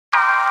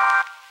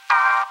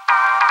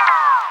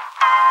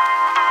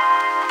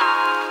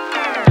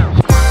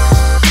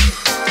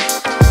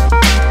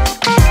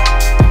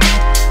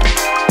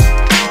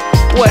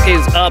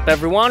is up,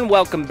 everyone?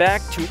 Welcome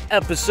back to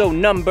episode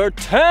number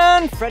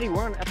 10. Freddie,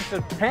 we're on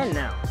episode 10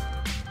 now.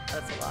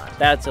 That's a lot.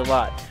 That's a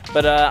lot.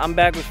 But I'm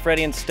back with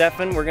Freddie and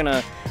Stefan.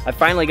 I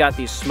finally got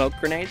these smoke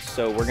grenades,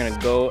 so we're gonna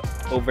go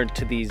over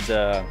to these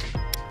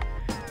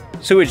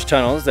sewage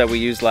tunnels that we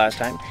used last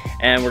time,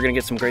 and we're gonna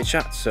get some great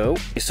shots. So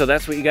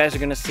that's what you guys are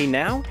gonna see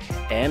now,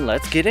 and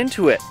let's get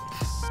into it.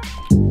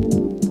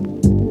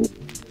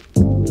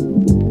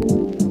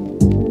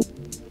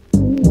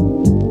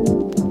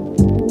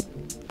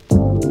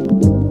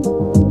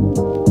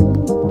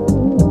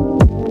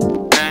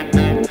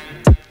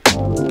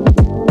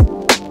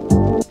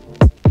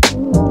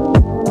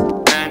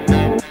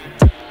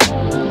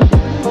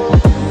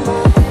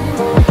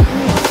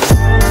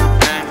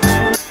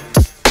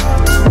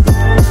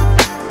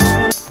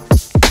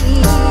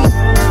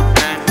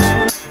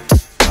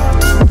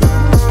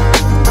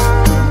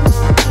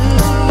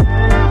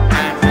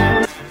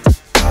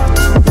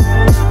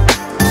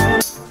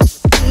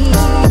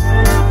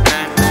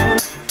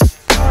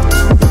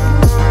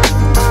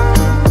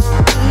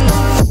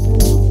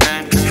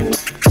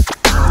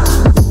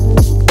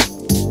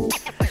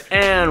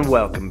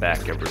 Welcome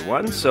back,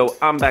 everyone. So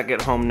I'm back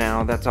at home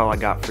now. That's all I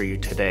got for you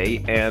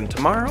today. And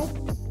tomorrow,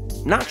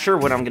 not sure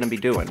what I'm gonna be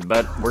doing,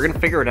 but we're gonna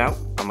figure it out.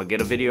 I'm gonna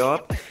get a video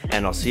up,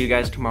 and I'll see you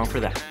guys tomorrow for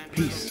that.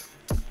 Peace.